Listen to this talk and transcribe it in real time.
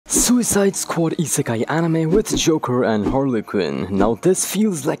Suicide Squad Isekai anime with Joker and Harley Quinn. Now this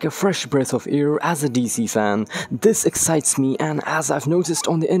feels like a fresh breath of air as a DC fan. This excites me, and as I've noticed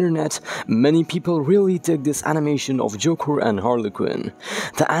on the internet, many people really dig this animation of Joker and Harley Quinn.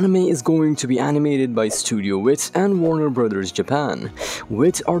 The anime is going to be animated by Studio Wit and Warner Brothers Japan.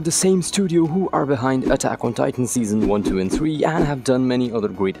 Wit are the same studio who are behind Attack on Titan Season 1, 2 and 3 and have done many other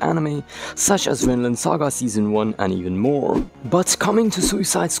great anime such as Vinland Saga Season 1 and even more. But coming to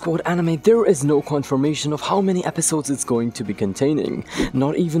Suicide Squad anime, there is no confirmation of how many episodes it's going to be containing.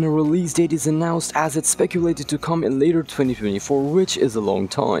 Not even a release date is announced, as it's speculated to come in later 2024, which is a long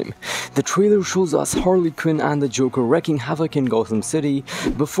time. The trailer shows us Harley Quinn and the Joker wreaking havoc in Gotham City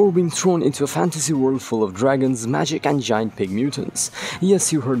before being thrown into a fantasy world full of dragons, magic and giant pig mutants.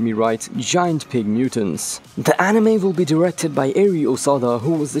 Yes, you heard me right, giant pig mutants. The anime will be directed by Eiji Osada,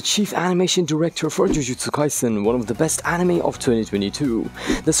 who was the chief animation director for Jujutsu Kaisen, one of the best anime of 2022.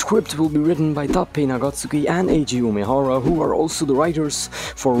 The script will be written by Tappei Nagatsuki and Eiji Umehara, who are also the writers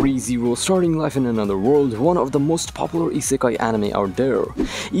for Re:Zero Starting Life in Another World, one of the most popular isekai anime out there.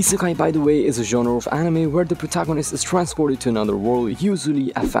 Isekai, by the way, is a genre of anime where the protagonist is transported to another world,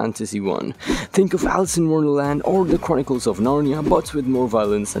 usually a fantasy one. Think of Alice in Wonderland or the Chronicles of Narnia, but with more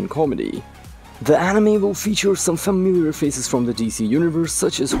violence and comedy. The anime will feature some familiar faces from the DC universe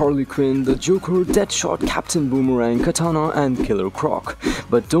such as Harley Quinn, the Joker, Deadshot, Captain Boomerang, Katana and Killer Croc,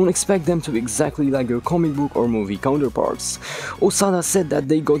 but don't expect them to be exactly like their comic book or movie counterparts. Osada said that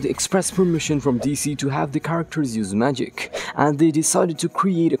they got the express permission from DC to have the characters use magic, and they decided to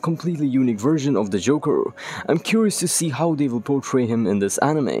create a completely unique version of the Joker. I'm curious to see how they will portray him in this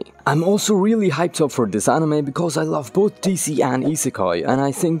anime. I'm also really hyped up for this anime because I love both DC and Isekai, and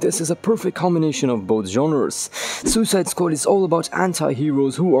I think this is a perfect combination of both genres. Suicide Squad is all about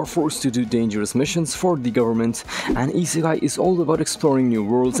anti-heroes who are forced to do dangerous missions for the government, and Isekai is all about exploring new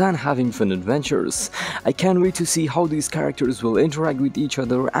worlds and having fun adventures. I can't wait to see how these characters will interact with each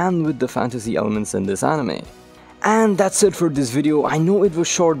other and with the fantasy elements in this anime. And that's it for this video. I know it was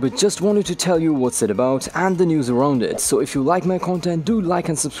short, but just wanted to tell you what's it about and the news around it. So if you like my content, do like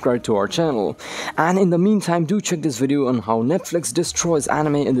and subscribe to our channel. And in the meantime, do check this video on how Netflix destroys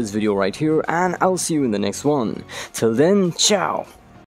anime in this video right here, and I'll see you in the next one. Till then, ciao!